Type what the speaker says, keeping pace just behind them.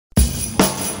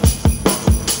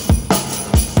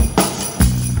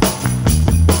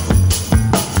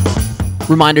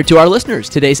Reminder to our listeners,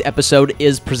 today's episode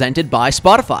is presented by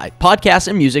Spotify, podcasts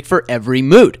and music for every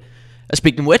mood.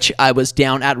 Speaking of which, I was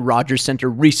down at Rogers Centre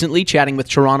recently chatting with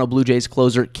Toronto Blue Jays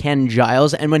closer Ken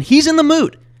Giles, and when he's in the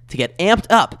mood to get amped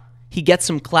up, he gets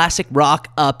some classic rock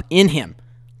up in him.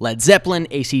 Led Zeppelin,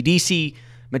 AC/DC,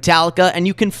 Metallica, and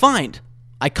you can find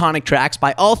iconic tracks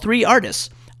by all three artists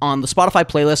on the Spotify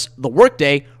playlist, The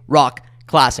Workday Rock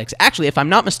Classics. Actually, if I'm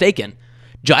not mistaken,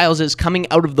 Giles' Coming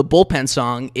Out of the Bullpen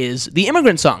song is the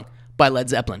Immigrant Song by Led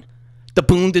Zeppelin.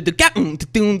 And it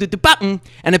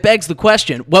begs the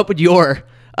question, what would your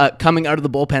Coming Out of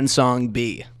the Bullpen song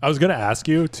be? I was going to ask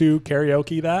you to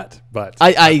karaoke that, but...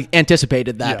 I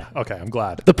anticipated that. Yeah, okay, I'm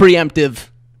glad. The preemptive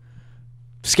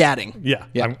scatting. Yeah.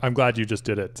 I'm glad you just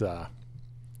did it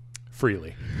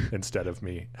freely instead of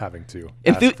me having to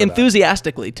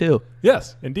enthusiastically, too.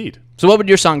 Yes, indeed. So what would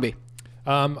your song be?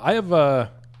 I have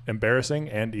embarrassing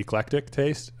and eclectic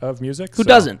taste of music. Who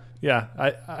doesn't? Yeah,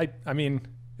 I mean,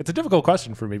 it's a difficult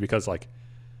question for me because, like,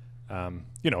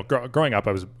 growing up,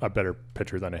 I was a better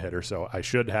pitcher than a hitter, so I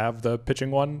should have the pitching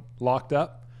one locked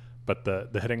up, but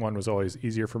the hitting one was always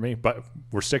easier for me. But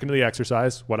we're sticking to the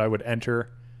exercise, what I would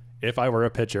enter if I were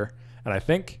a pitcher, and I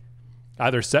think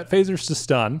either Set Phasers to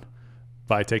Stun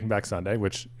by Taking Back Sunday,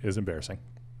 which is embarrassing,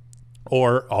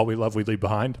 or All We Love We Leave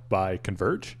Behind by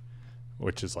Converge,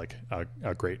 which is like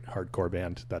a great hardcore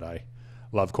band that I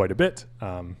love quite a bit.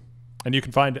 And you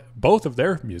can find both of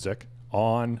their music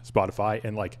on Spotify.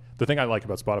 And like the thing I like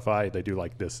about Spotify, they do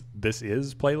like this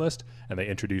is playlist, and they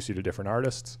introduce you to different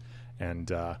artists.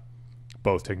 And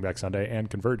both Taking Back Sunday and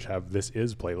Converge have this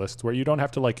is playlists where you don't have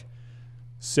to like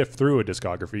sift through a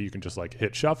discography. You can just like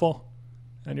hit shuffle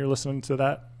and you're listening to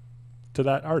that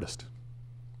artist.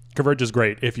 Converge is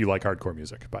great if you like hardcore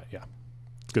music, but yeah.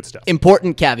 Good stuff.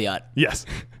 Important caveat. Yes.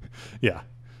 Yeah.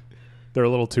 They're a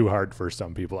little too hard for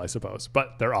some people, I suppose,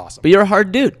 but they're awesome. But you're a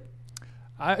hard dude.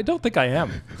 I don't think I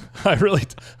am. I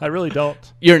really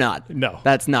don't. You're not. No.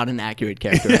 That's not an accurate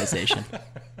characterization.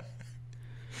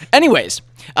 Anyways,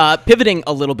 pivoting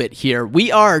a little bit here, we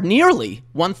are nearly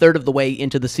 1/3 of the way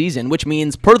into the season, which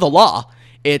means, per the law,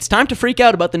 it's time to freak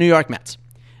out about the New York Mets.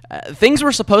 Things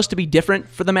were supposed to be different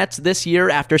for the Mets this year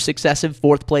after successive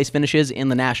fourth-place finishes in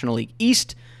the National League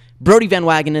East. Brody Van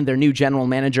Wagenen, their new general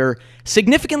manager,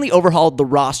 significantly overhauled the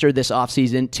roster this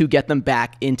offseason to get them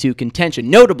back into contention,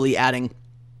 notably adding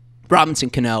Robinson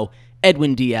Cano,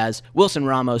 Edwin Diaz, Wilson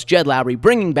Ramos, Jed Lowry,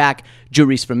 bringing back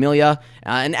Juris Familia,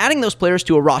 and adding those players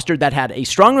to a roster that had a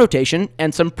strong rotation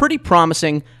and some pretty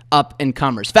promising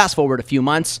up-and-comers. Fast forward a few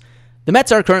months, the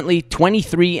Mets are currently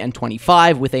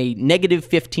 23-25 with a negative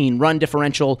 15 run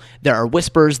differential. There are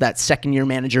whispers that second-year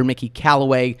manager Mickey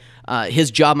Callaway,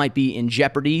 his job might be in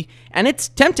jeopardy, and it's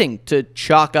tempting to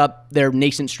chalk up their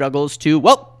nascent struggles to,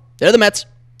 well, they're the Mets.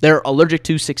 They're allergic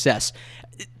to success.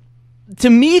 To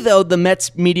me, though, the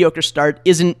Mets' mediocre start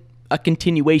isn't a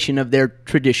continuation of their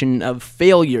tradition of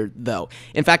failure, though.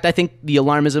 In fact, I think the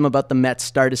alarmism about the Mets'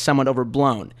 start is somewhat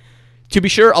overblown. To be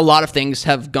sure, a lot of things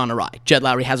have gone awry. Jed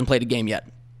Lowry hasn't played a game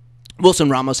yet. Wilson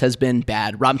Ramos has been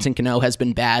bad. Robinson Cano has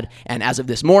been bad, and as of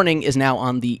this morning, is now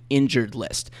on the injured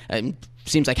list.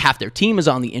 Seems like half their team is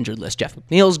on the injured list. Jeff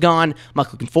McNeil's gone.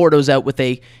 Michael Conforto's out with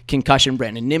a concussion.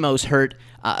 Brandon Nimmo's hurt.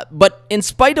 But in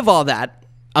spite of all that,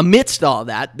 amidst all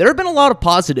that, there have been a lot of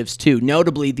positives, too,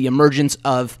 notably the emergence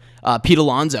of Pete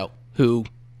Alonso, who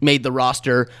made the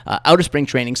roster out of spring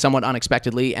training somewhat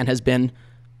unexpectedly and has been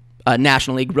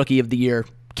National League Rookie of the Year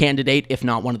candidate, if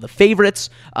not one of the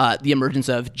favorites. The emergence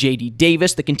of J.D.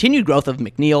 Davis, the continued growth of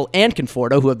McNeil and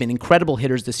Conforto, who have been incredible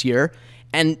hitters this year.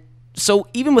 And so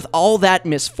even with all that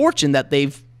misfortune that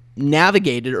they've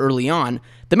navigated early on,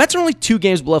 the Mets are only 2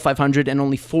 games below 500 and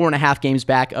only 4.5 games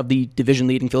back of the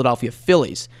division-leading Philadelphia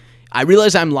Phillies. I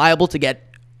realize I'm liable to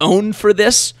get owned for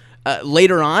this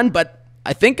later on, but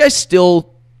I think I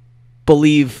still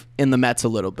believe in the Mets a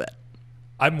little bit.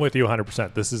 I'm with you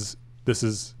 100%. This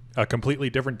is a completely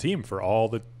different team for all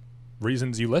the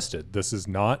reasons you listed. This is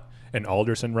not an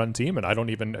Alderson-run team, and I don't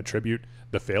even attribute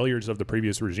the failures of the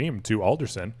previous regime to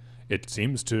Alderson. It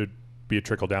seems to be a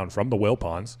trickle-down from the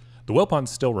Wilpons. The Wilpons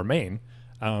still remain,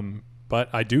 but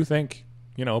I do think,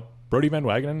 Brody Van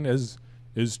Wagenen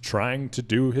is trying to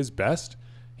do his best.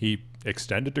 He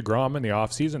extended DeGrom in the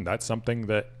offseason. That's something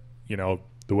that, the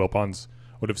Wilpons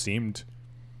would have seemed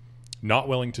not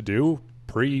willing to do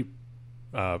pre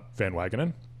Van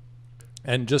Wagenen,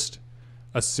 and just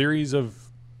a series of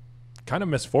kind of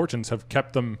misfortunes have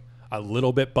kept them a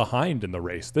little bit behind in the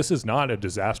race. This is not a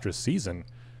disastrous season,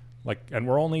 and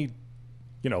we're only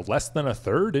less than a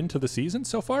third into the season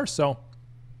so far. So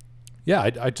yeah,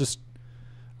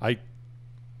 I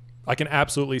I can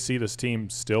absolutely see this team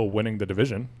still winning the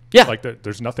division. Yeah. Like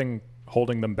there's nothing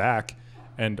holding them back.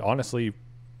 And honestly,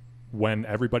 when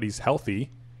everybody's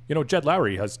healthy, Jed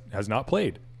Lowry has not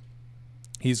played.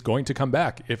 He's going to come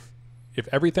back. If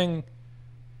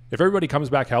everybody comes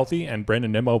back healthy and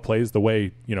Brandon Nimmo plays the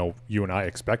way, you and I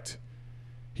expect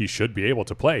he should be able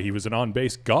to play. He was an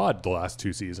on-base god the last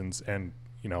 2 seasons, and,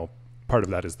 part of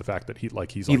that is the fact that he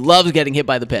loves getting hit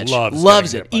by the pitch.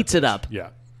 Loves it. Eats it up. Yeah.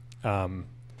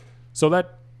 So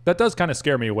that does kind of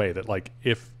scare me away, that like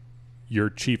if your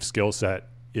chief skill set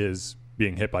is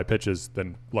being hit by pitches,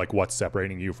 then like what's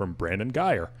separating you from Brandon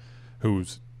Guyer,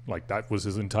 who's like that was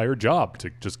his entire job, to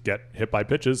just get hit by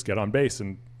pitches, get on base,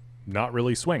 and not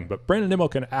really swing. But Brandon Nimmo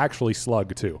can actually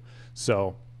slug too.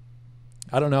 So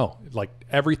I don't know. Like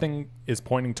everything is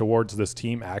pointing towards this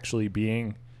team actually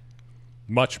being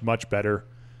much, much better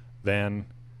than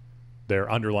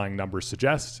their underlying numbers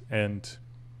suggest. And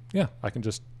yeah, I can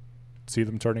just see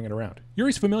them turning it around.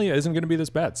 Yuris Familia isn't going to be this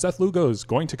bad. Seth Lugo is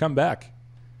going to come back.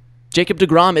 Jacob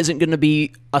deGrom isn't going to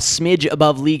be a smidge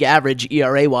above league average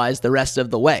ERA-wise the rest of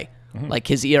the way. Mm-hmm. Like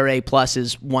his ERA plus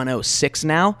is 106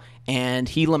 now, and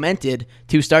he lamented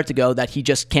 2 starts ago that he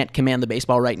just can't command the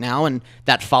baseball right now, and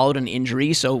that followed an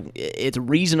injury, so it's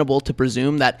reasonable to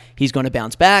presume that he's going to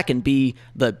bounce back and be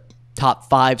the top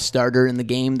 5 starter in the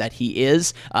game that he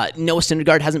is. Noah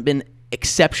Syndergaard hasn't been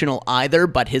exceptional either,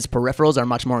 but his peripherals are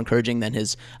much more encouraging than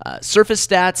his surface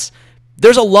stats.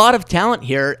 There's a lot of talent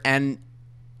here, and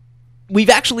we've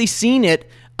actually seen it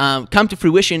come to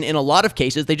fruition in a lot of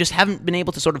cases. They just haven't been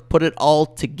able to sort of put it all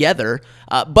together.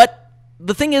 But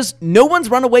the thing is, no one's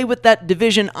run away with that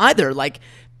division either. Like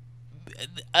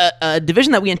a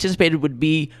division that we anticipated would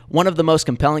be one of the most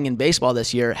compelling in baseball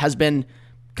this year has been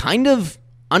kind of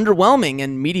underwhelming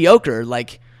and mediocre.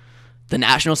 Like the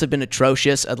Nationals have been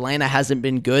atrocious. Atlanta hasn't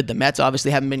been good. The Mets obviously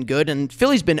haven't been good. And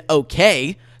Philly's been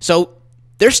okay. So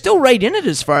they're still right in it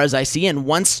as far as I see. And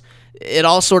once it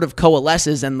all sort of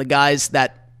coalesces and the guys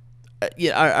that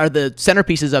are the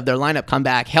centerpieces of their lineup come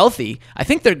back healthy, I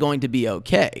think they're going to be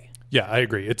okay. Yeah, I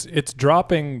agree. It's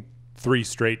dropping 3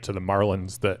 straight to the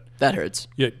Marlins that hurts.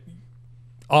 Yeah,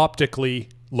 optically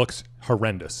looks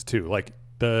horrendous too. Like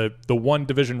the one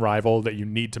division rival that you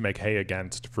need to make hay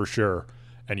against for sure,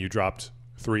 and you dropped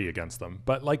 3 against them.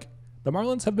 But like the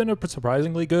Marlins have been a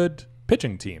surprisingly good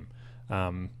pitching team.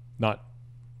 Not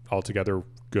altogether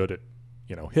good at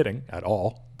hitting at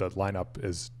all. The lineup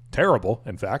is terrible,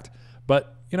 in fact.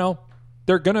 But,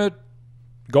 they're going to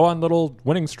go on little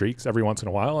winning streaks every once in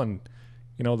a while. And,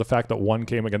 the fact that 1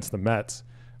 came against the Mets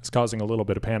is causing a little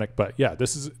bit of panic. But, yeah,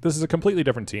 this is a completely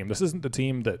different team. This isn't the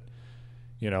team that,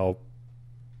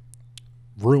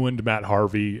 ruined Matt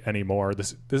Harvey anymore.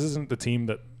 This isn't the team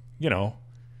that, And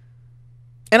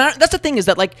that's the thing, is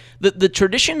that, like, the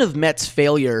tradition of Mets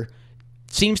failure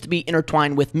seems to be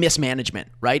intertwined with mismanagement,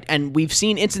 right? And we've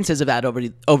seen instances of that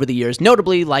over the years,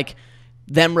 notably like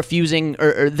them refusing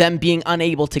or them being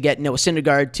unable to get Noah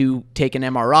Syndergaard to take an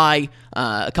MRI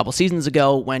a couple seasons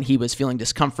ago when he was feeling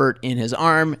discomfort in his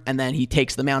arm, and then he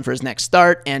takes the mound for his next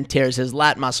start and tears his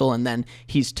lat muscle, and then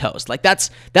he's toast. Like that's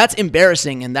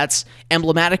embarrassing, and that's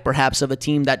emblematic perhaps of a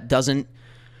team that doesn't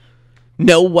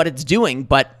know what it's doing,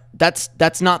 but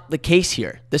that's not the case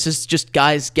here. This is just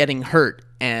guys getting hurt.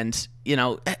 And,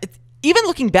 even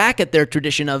looking back at their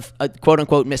tradition of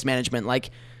quote-unquote mismanagement, like,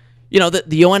 the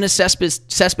Yoenis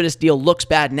Cespedes deal looks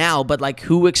bad now, but, like,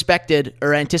 who expected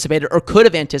or anticipated or could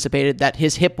have anticipated that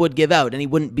his hip would give out and he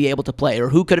wouldn't be able to play? Or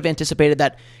who could have anticipated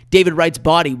that David Wright's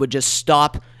body would just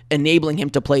stop enabling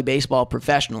him to play baseball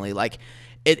professionally? Like,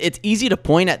 it's easy to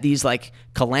point at these, like,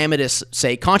 calamitous,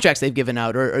 say, contracts they've given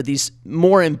out or these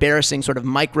more embarrassing sort of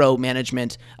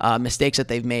micromanagement mistakes that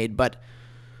they've made, but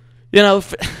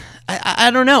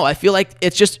I don't know. I feel like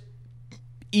it's just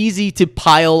easy to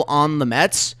pile on the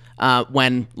Mets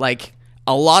when, like,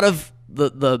 a lot of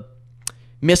the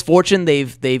misfortune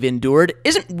they've endured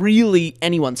isn't really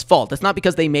anyone's fault. It's not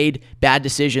because they made bad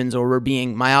decisions or were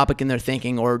being myopic in their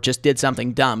thinking or just did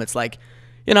something dumb. It's like,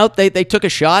 they took a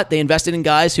shot. They invested in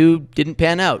guys who didn't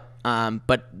pan out.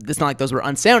 But it's not like those were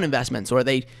unsound investments, or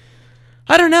I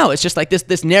don't know. It's just like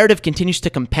this narrative continues to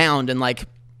compound, and like,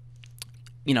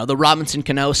 the Robinson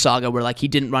Cano saga where, like, he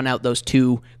didn't run out those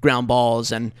 2 ground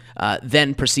balls and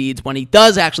then proceeds when he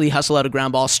does actually hustle out a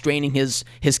ground ball, straining his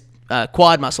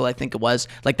quad muscle, I think it was.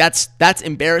 Like, that's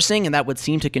embarrassing, and that would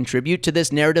seem to contribute to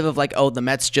this narrative of, like, oh, the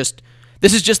Mets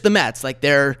this is just the Mets. Like,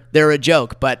 they're a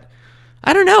joke. But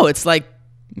I don't know. It's like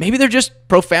maybe they're just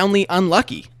profoundly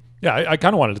unlucky. Yeah, I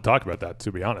kind of wanted to talk about that,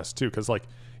 to be honest, too, because, like,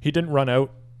 he didn't run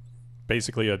out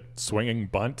basically a swinging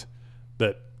bunt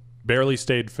that barely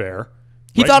stayed fair.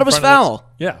 He thought it was foul.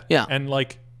 Yeah. Yeah. And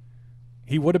like,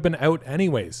 he would have been out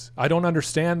anyways. I don't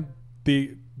understand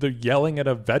the yelling at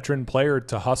a veteran player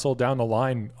to hustle down the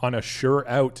line on a sure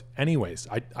out anyways.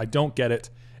 I don't get it.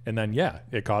 And then, yeah,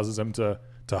 it causes him to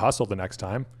hustle the next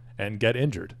time and get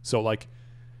injured. So, like,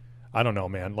 I don't know,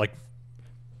 man. Like,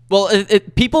 well,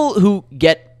 people who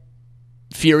get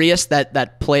furious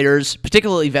that players,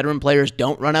 particularly veteran players,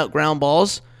 don't run out ground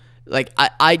balls, like,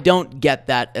 I don't get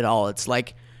that at all. It's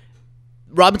like,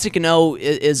 Robinson Cano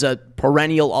is a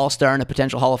perennial all-star and a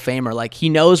potential Hall of Famer. Like, he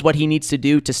knows what he needs to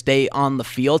do to stay on the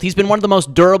field. He's been one of the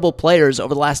most durable players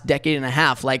over the last decade and a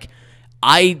half. Like,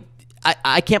 I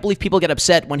can't believe people get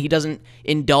upset when he doesn't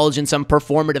indulge in some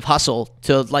performative hustle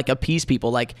to, like, appease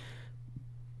people. Like,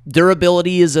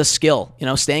 durability is a skill. You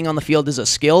know, staying on the field is a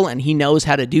skill, and he knows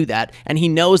how to do that. And he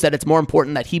knows that it's more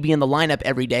important that he be in the lineup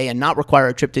every day and not require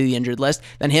a trip to the injured list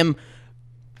than him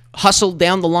hustle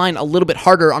down the line a little bit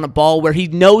harder on a ball where he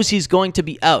knows he's going to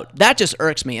be out. That just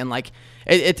irks me. And, like,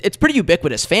 it's pretty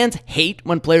ubiquitous. Fans hate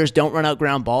when players don't run out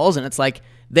ground balls, and it's like,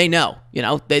 they know, you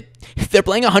know, they're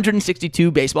playing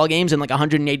 162 baseball games in like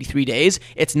 183 days.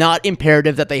 It's not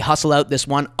imperative that they hustle out this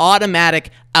one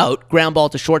automatic out ground ball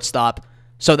to shortstop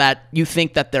so that you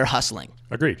think that they're hustling.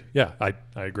 Agreed. Yeah, I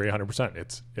agree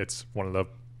 100%. It's one of the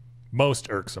most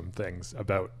irksome things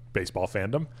about baseball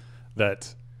fandom,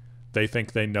 that they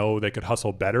think they know they could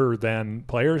hustle better than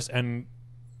players, and,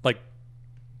 like,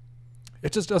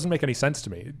 it just doesn't make any sense to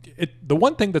me. The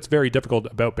one thing that's very difficult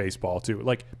about baseball too,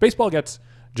 like, baseball gets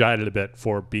jilted a bit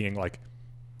for being like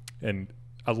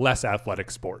a less athletic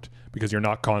sport because you're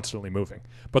not constantly moving.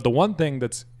 But the one thing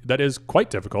that is quite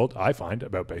difficult, I find,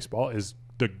 about baseball is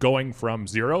the going from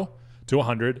 0 to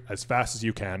 100 as fast as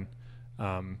you can,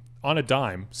 on a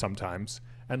dime sometimes,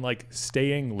 and, like,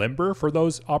 staying limber for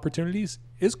those opportunities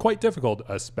is quite difficult,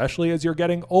 especially as you're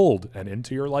getting old and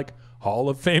into your, like, Hall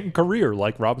of Fame career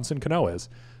like Robinson Cano is.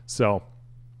 So,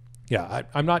 yeah,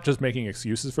 I'm not just making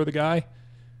excuses for the guy.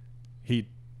 He,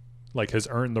 like, has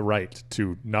earned the right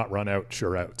to not run out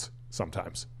sure outs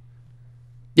sometimes.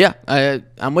 Yeah,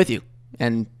 I'm with you.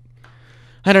 And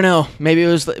I don't know, maybe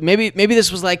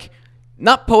this was, like,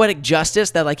 not poetic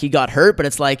justice that, like, he got hurt, but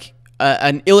it's like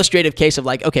an illustrative case of,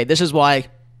 like, okay, this is why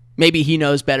maybe he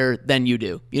knows better than you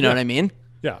do. You know what I mean?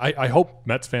 Yeah, I hope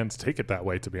Mets fans take it that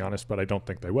way, to be honest, but I don't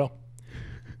think they will.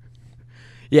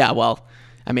 Yeah, well,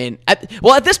 I mean, at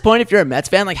this point, if you're a Mets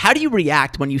fan, like, how do you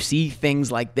react when you see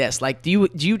things like this? Like, do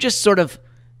you just sort of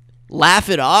laugh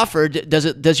it off, or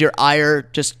does your ire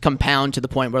just compound to the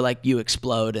point where, like, you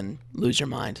explode and lose your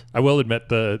mind? I will admit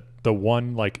the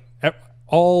one, like,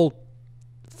 all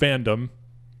fandom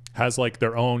has, like,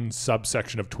 their own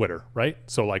subsection of Twitter, right?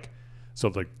 So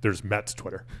there's Mets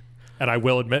Twitter. And I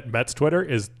will admit, Mets Twitter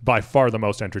is by far the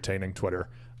most entertaining Twitter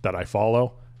that I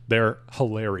follow. They're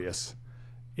hilarious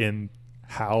in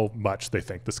how much they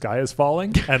think the sky is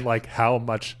falling and, like, how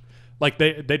much, like,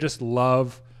 they just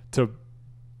love to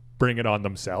bring it on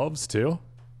themselves too.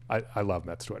 I love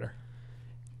Mets Twitter.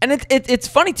 And it's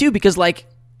funny too, because, like,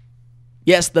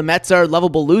 yes, the Mets are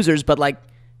lovable losers, but, like,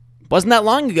 wasn't that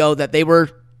long ago that they were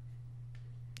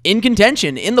in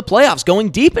contention in the playoffs, going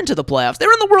deep into the playoffs. They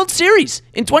were in the World Series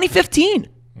in 2015.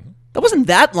 Mm-hmm. That wasn't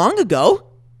that long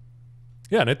ago.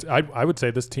 Yeah, and I would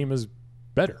say this team is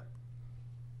better.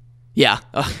 Yeah.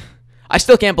 I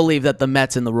still can't believe that the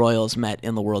Mets and the Royals met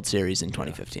in the World Series in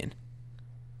 2015.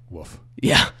 Woof.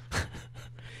 Yeah.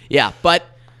 Yeah, but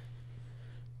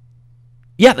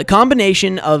yeah, the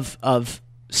combination of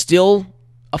still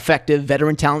effective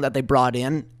veteran talent that they brought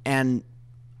in and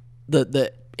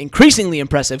the increasingly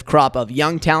impressive crop of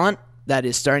young talent that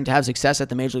is starting to have success at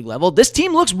the major league level, this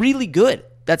team looks really good.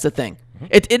 That's the thing. Mm-hmm.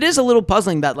 It is a little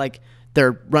puzzling that, like,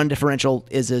 their run differential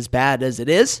is as bad as it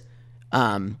is,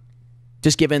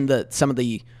 just given some of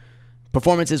the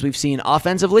performances we've seen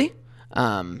offensively.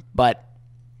 But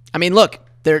I mean, look,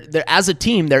 they're as a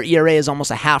team, their ERA is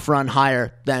almost a half run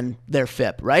higher than their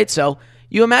FIP, right? So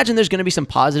you imagine there's going to be some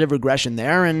positive regression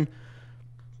there, and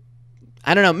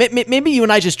I don't know. Maybe you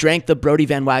and I just drank the Brody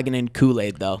Van Wagenen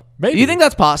Kool-Aid, though. Maybe. Do you think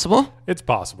that's possible? It's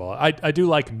possible. I do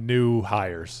like new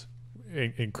hires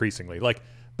increasingly. Like,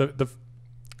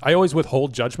 I always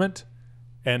withhold judgment,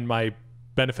 and my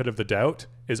benefit of the doubt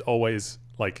is always,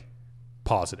 like,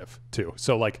 positive too.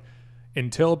 So, like,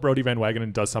 until Brody Van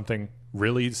Wagenen does something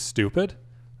really stupid,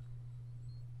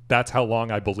 that's how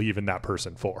long I believe in that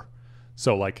person for.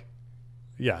 So, like,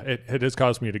 yeah, it has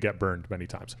caused me to get burned many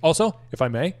times. Also, if I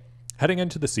may, heading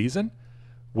into the season,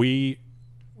 the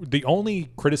only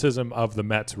criticism of the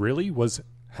Mets really was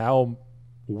how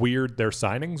weird their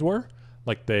signings were.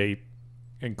 Like, they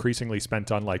increasingly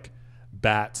spent on, like,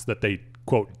 bats that they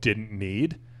quote, didn't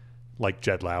need, like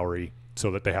Jed Lowry,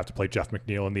 so that they have to play Jeff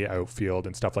McNeil in the outfield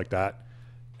and stuff like that.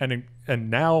 And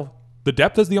now the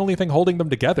depth is the only thing holding them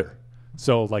together.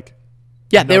 So, like,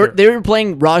 yeah, they were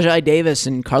playing Rajai Davis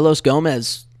and Carlos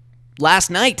Gomez last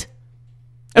night.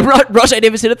 And Rajai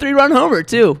Davis hit a 3-run homer,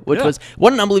 too, which was,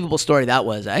 what an unbelievable story that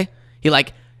was, eh? He,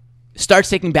 like, starts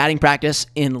taking batting practice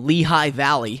in Lehigh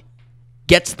Valley,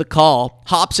 gets the call,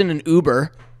 hops in an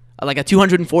Uber, like a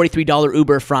 $243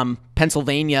 Uber from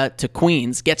Pennsylvania to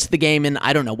Queens, gets the game in,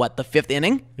 I don't know what, the 5th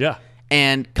inning? Yeah.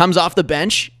 And comes off the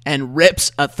bench and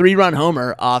rips a 3-run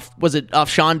homer off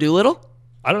Sean Doolittle?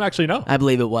 I don't actually know. I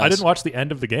believe it was. I didn't watch the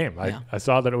end of the game. I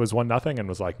saw that it was 1-0 and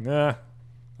was like, nah,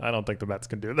 I don't think the Mets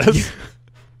can do this.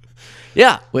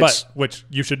 Yeah. Which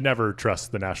you should never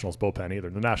trust the Nationals bullpen either.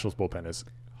 The Nationals bullpen is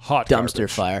hot dumpster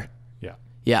garbage. fire. Yeah.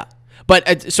 Yeah.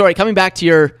 But, sorry, coming back to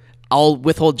your I'll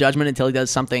withhold judgment until he does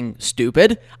something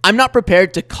stupid. I'm not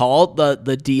prepared to call the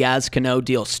Diaz-Cano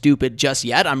deal stupid just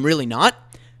yet. I'm really not.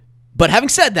 But having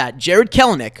said that, Jared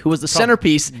Kelenic, who was the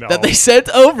centerpiece that they sent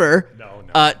over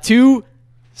to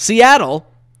Seattle,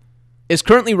 is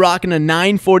currently rocking a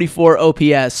 944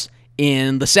 OPS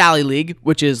in the Sally League,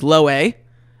 which is low A,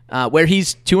 where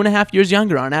he's 2.5 years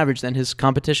younger on average than his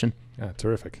competition. Yeah,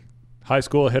 terrific. High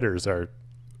school hitters are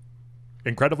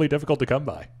incredibly difficult to come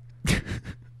by.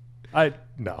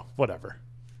 Whatever.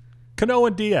 Cano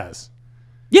and Diaz.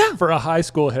 Yeah. For a high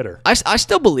school hitter. I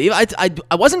still believe.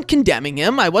 I wasn't condemning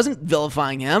him. I wasn't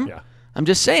vilifying him. Yeah. I'm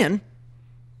just saying.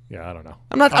 Yeah, I don't know.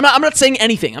 I'm not saying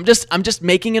anything. I'm just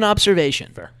making an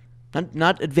observation. Fair.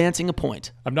 Not advancing a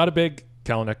point. I'm not a big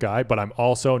Kelenic guy, but I'm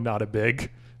also not a big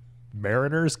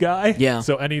Mariners guy. Yeah.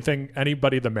 So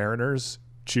anybody the Mariners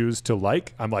choose to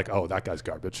like, I'm like, oh, that guy's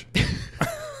garbage.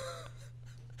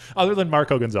 Other than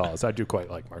Marco Gonzalez. I do quite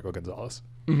like Marco Gonzalez.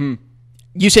 Mm-hmm.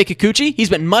 Yusei Kikuchi, he's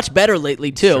been much better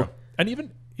lately, too. Sure. And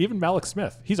even Malik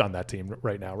Smith, he's on that team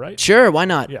right now, right? Sure, why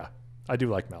not? Yeah, I do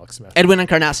like Malik Smith. Edwin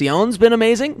Encarnacion's been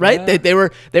amazing, right? Yeah.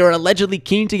 They were allegedly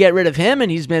keen to get rid of him,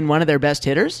 and he's been one of their best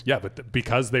hitters. Yeah, but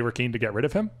because they were keen to get rid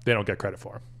of him, they don't get credit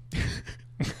for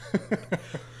him.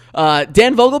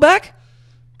 Dan Vogelback,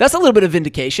 that's a little bit of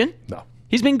vindication. No.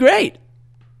 He's been great.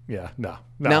 Yeah, no.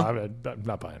 I'm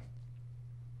not buying.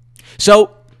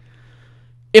 So,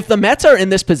 if the Mets are in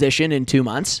this position in 2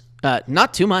 months,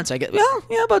 not 2 months, I guess. Well,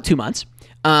 yeah, about 2 months.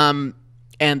 And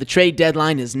the trade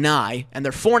deadline is nigh, and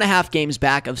they're 4.5 games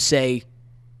back of, say,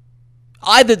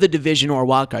 either the division or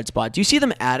wildcard spot. Do you see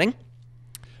them adding?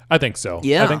 I think so.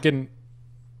 Yeah. I think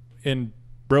in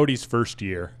Brody's first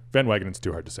year, Van Wagenen's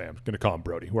too hard to say. I'm going to call him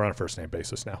Brody. We're on a first name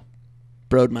basis now.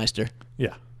 Broadmeister.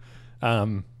 Yeah.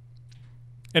 In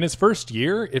his first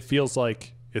year, it feels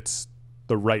like it's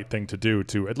the right thing to do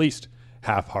to at least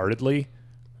half-heartedly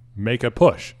make a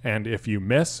push. And if you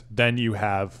miss, then you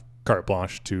have carte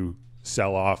blanche to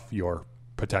sell off your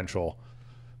potential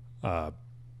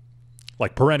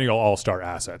like perennial all-star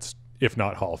assets, if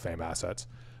not Hall of Fame assets.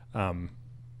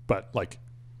 But like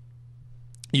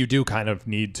you do kind of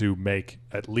need to make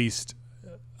at least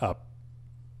a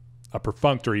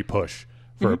perfunctory push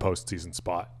for a postseason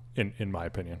spot, in my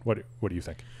opinion. What do you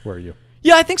think? Where are you?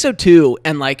 Yeah, I think so too.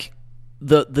 And like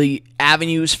the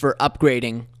avenues for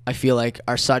upgrading, I feel like,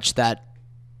 are such that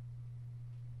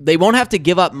they won't have to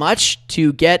give up much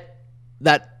to get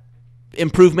that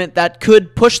improvement that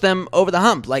could push them over the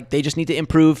hump. Like, they just need to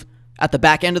improve at the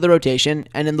back end of the rotation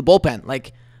and in the bullpen.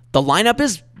 Like, the lineup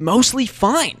is mostly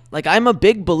fine. Like, I'm a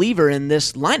big believer in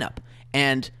this lineup.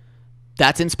 And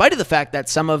that's in spite of the fact that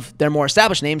some of their more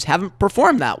established names haven't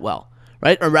performed that well,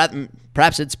 right? Or rather,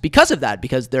 perhaps it's because of that,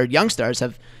 because their young stars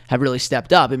have really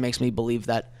stepped up. It makes me believe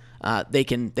that they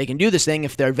can do this thing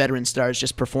if their veteran stars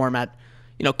just perform at,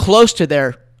 close to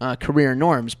their career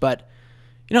norms. But,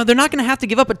 they're not going to have to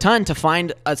give up a ton to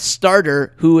find a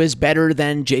starter who is better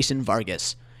than Jason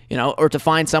Vargas, or to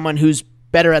find someone who's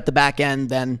better at the back end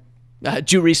than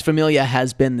Juris Familia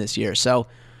has been this year. So,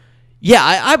 yeah,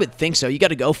 I would think so. You got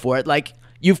to go for it. Like,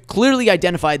 you've clearly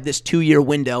identified this 2-year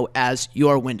window as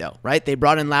your window, right? They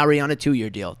brought in Lowry on a 2-year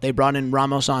deal. They brought in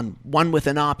Ramos on one with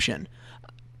an option.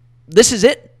 This is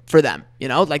it for them,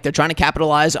 like they're trying to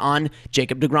capitalize on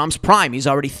Jacob deGrom's prime. He's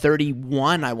already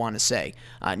 31, I want to say.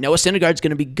 Noah Syndergaard's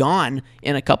going to be gone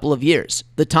in a couple of years.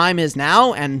 The time is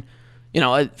now, and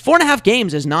 4.5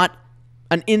 games is not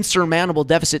an insurmountable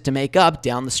deficit to make up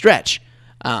down the stretch.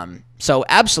 So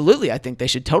absolutely, I think they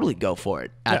should totally go for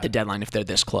it at the deadline if they're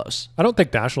this close. I don't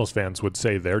think Nationals fans would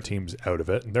say their team's out of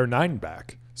it, and they're 9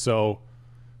 back. So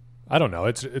I don't know.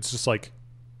 It's just like,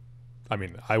 I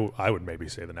mean, I would maybe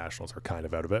say the Nationals are kind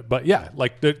of out of it, but yeah,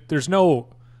 like there's no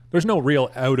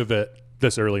real out of it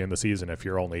this early in the season if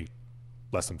you're only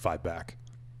less than 5 back.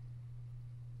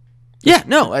 Yeah,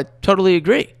 no, I totally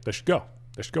agree. They should go.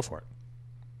 They should go for it.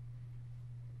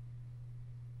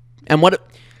 And what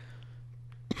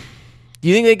do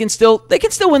you think they can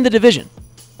still win the division?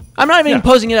 I'm not even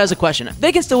posing it as a question.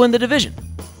 They can still win the division.